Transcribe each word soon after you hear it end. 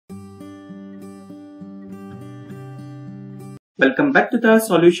Welcome back to the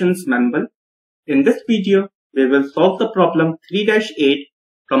solutions manual. In this video, we will solve the problem 3-8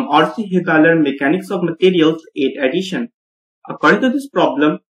 from R.C. Hibbeler Mechanics of Materials 8 edition. According to this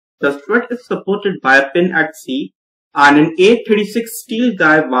problem, the strut is supported by a pin at C and an 836 steel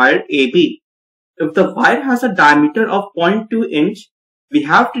guy wire AB. If the wire has a diameter of 0.2 inch, we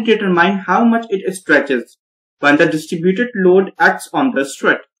have to determine how much it stretches when the distributed load acts on the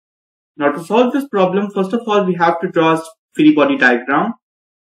strut. Now to solve this problem, first of all, we have to draw a free body diagram.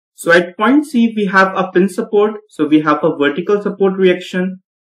 So at point C, we have a pin support. So we have a vertical support reaction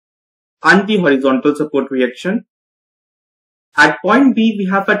and the horizontal support reaction. At point B, we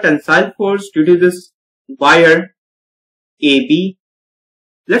have a tensile force due to this wire AB.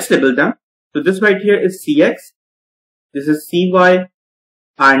 Let's label them. So this right here is CX. This is CY.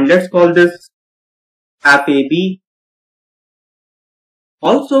 And let's call this FAB.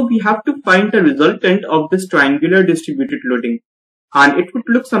 Also, we have to find the resultant of this triangular distributed loading, and it would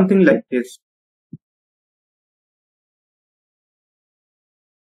look something like this.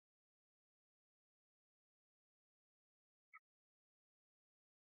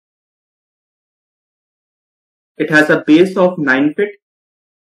 It has a base of 9 feet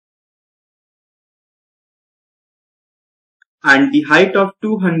and the height of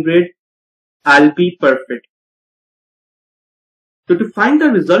 200 lb per foot. So to find the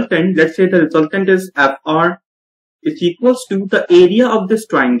resultant, let's say the resultant is Fr is equals to the area of this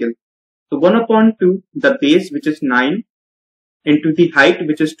triangle. So 1 upon 2, the base which is 9 into the height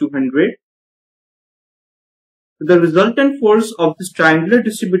which is 200. So the resultant force of this triangular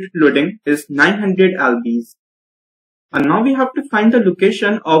distributed loading is 900 lbs. And now we have to find the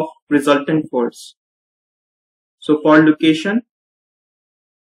location of resultant force. So for location,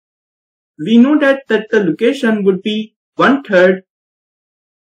 we know that the location would be 1/3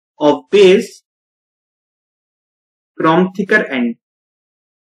 of base from thicker end.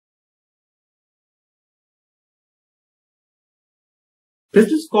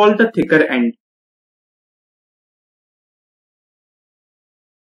 This is called the thicker end.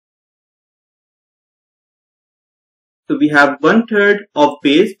 So we have 1/3 of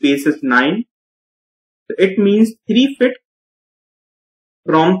base is 9. So it means 3 feet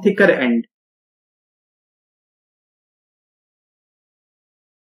from thicker end.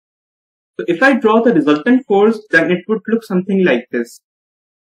 So if I draw the resultant force, then it would look something like this.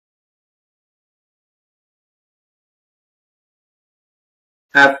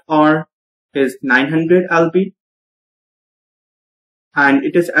 Fr is 900 lb and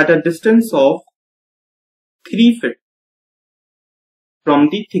it is at a distance of 3 feet from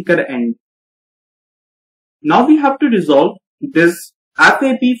the thicker end. Now we have to resolve this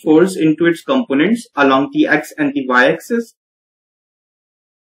FAB force into its components along the x and the y axis.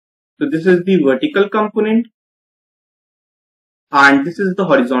 So this is the vertical component and this is the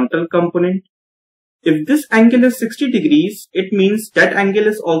horizontal component. If this angle is 60 degrees, it means that angle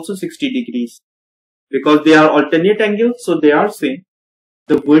is also 60 degrees. Because they are alternate angles, so they are same.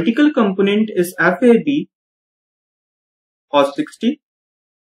 The vertical component is FAB cos 60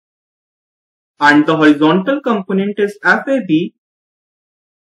 and the horizontal component is FAB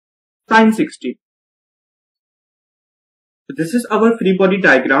sin 60. So this is our free body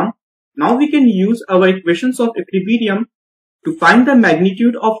diagram. Now we can use our equations of equilibrium to find the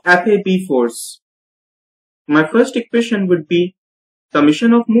magnitude of FAB force. My first equation would be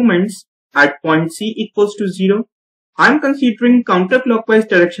summation of moments at point C equals to 0. I am considering counterclockwise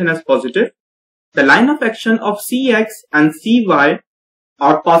direction as positive. The line of action of Cx and Cy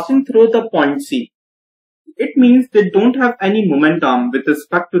are passing through the point C. It means they don't have any momentum with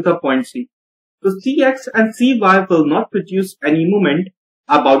respect to the point C. So Cx and Cy will not produce any moment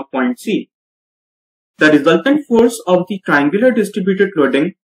about point C. The resultant force of the triangular distributed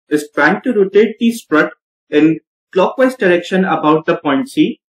loading is trying to rotate the strut in clockwise direction about the point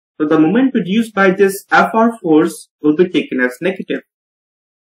C. So the moment produced by this Fr force will be taken as negative.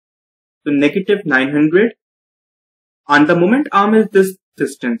 So negative 900 and the moment arm is this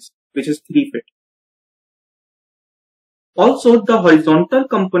distance which is 3 feet. Also the horizontal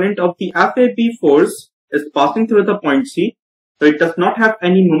component of the FAB force is passing through the point C. So it does not have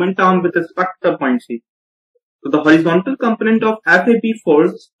any momentum with respect to the point C. So the horizontal component of FAB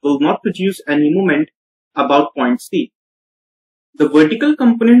force will not produce any moment about point C. The vertical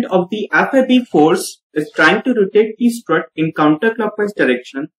component of the FAB force is trying to rotate the strut in counterclockwise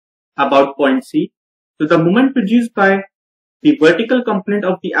direction about point C. So the moment produced by the vertical component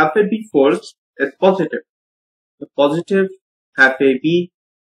of the FAB force is positive. So positive FAB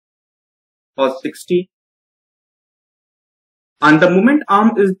cos 60. And the moment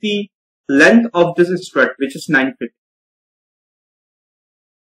arm is the length of this strut, which is 9 feet.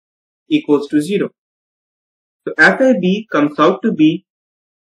 equals to 0. So FAB comes out to be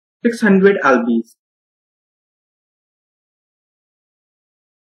 600 lbs.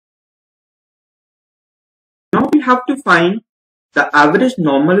 Now we have to find the average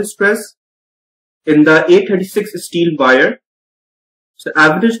normal stress in the 836 steel wire. So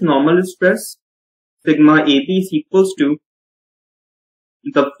average normal stress sigma AB is equals to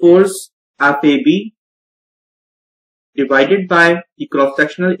the force FAB divided by the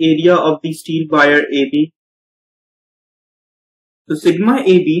cross-sectional area of the steel wire AB. So sigma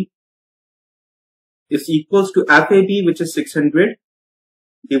AB is equals to FAB, which is 600,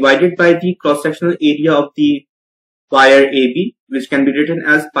 divided by the cross-sectional area of the wire AB, which can be written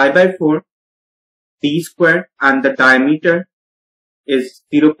as pi by 4 d square, and the diameter is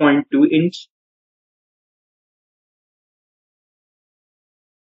 0.2 inch.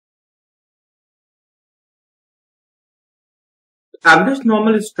 Average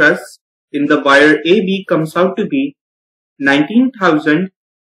normal stress in the wire AB comes out to be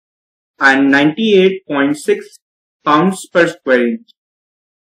 19,098.6 pounds per square inch.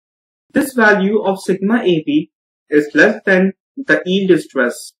 This value of sigma AB is less than the yield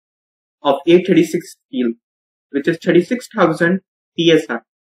stress of 836 steel, which is 36,000 psi.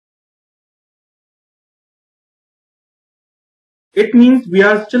 It means we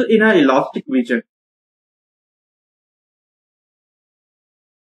are still in an elastic region.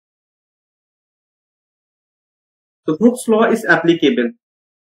 So Hooke's law is applicable.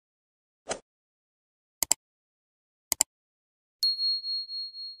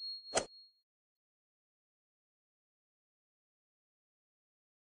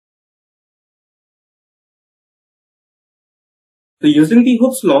 So using the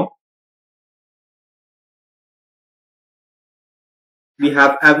Hooke's law, we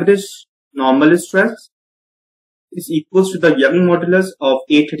have average normal stress is equals to the Young modulus of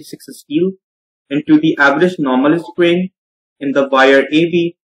 836 steel into the average normal strain in the wire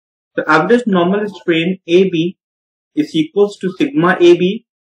AB. The average normal strain AB is equals to sigma AB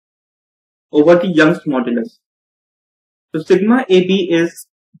over the Young's modulus. So sigma AB is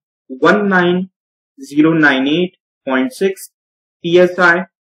 19098.6 psi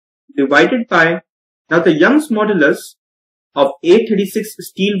divided by, now the Young's modulus of 836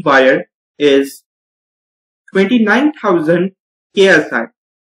 steel wire is 29,000 KSI.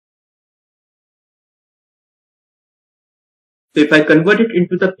 So if I convert it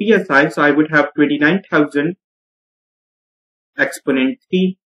into the PSI, so I would have 29,000 exponent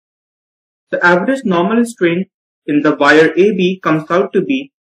 3. The average normal strain in the wire AB comes out to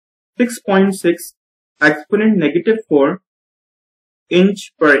be 6.6 exponent negative 4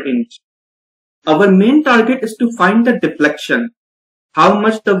 inch per inch. Our main target is to find the deflection, how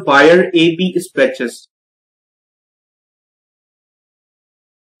much the wire AB stretches.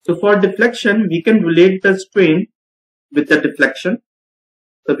 So for deflection, we can relate the strain with the deflection.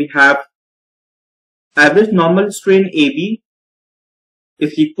 So we have average normal strain AB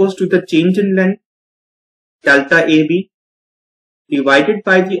is equals to the change in length delta AB divided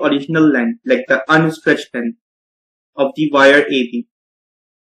by the original length, like the unstretched length of the wire AB.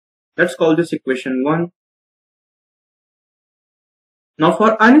 Let's call this equation 1. Now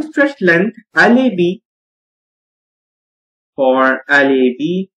for unstretched length LAB,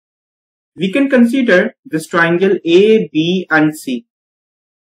 we can consider this triangle A, B and C,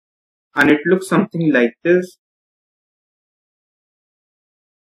 and it looks something like this.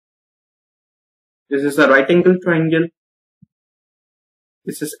 This is a right angle triangle.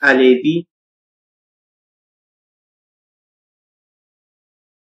 This is LAB.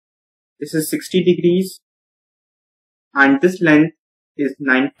 This is 60 degrees and this length is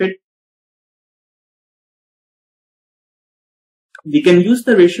 9 feet. We can use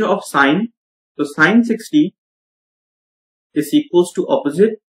the ratio of sine. So sine 60 is equals to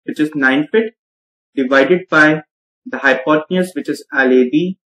opposite, which is 9 feet, divided by the hypotenuse, which is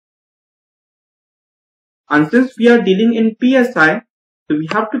LAB. And since we are dealing in PSI, so we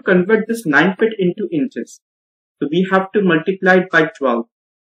have to convert this 9 feet into inches. So we have to multiply it by 12,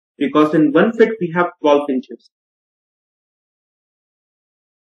 because in 1 foot we have 12 inches.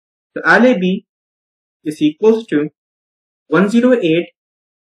 So LAB is equals to 108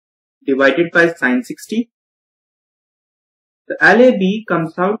 divided by sine 60. The LAB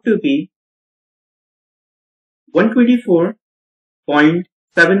comes out to be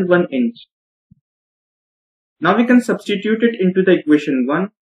 124.71 inch. Now we can substitute it into the equation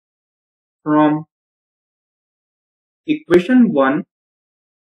 1. From equation 1,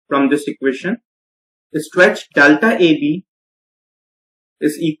 from this equation, the stretch delta AB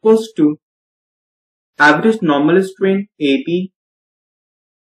is equals to average normal strain AB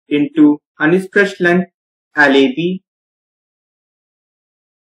into unstretched length LAB.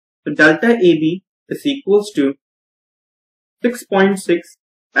 So delta AB is equals to 6.6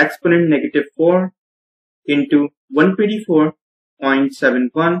 exponent negative 4 into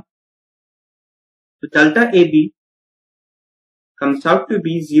 124.71. So delta AB comes out to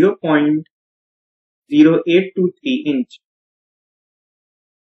be 0.0823 inch.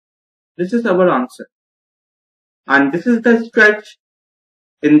 This is our answer. And this is the stretch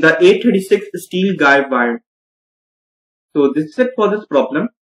in the 836 steel guide wire. So this is it for this problem.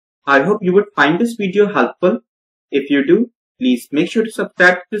 I hope you would find this video helpful. If you do, please make sure to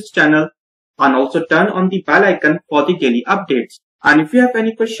subscribe to this channel and also turn on the bell icon for the daily updates. And if you have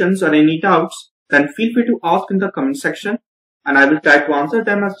any questions or any doubts, then feel free to ask in the comment section and I will try to answer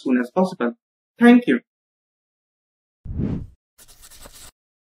them as soon as possible. Thank you.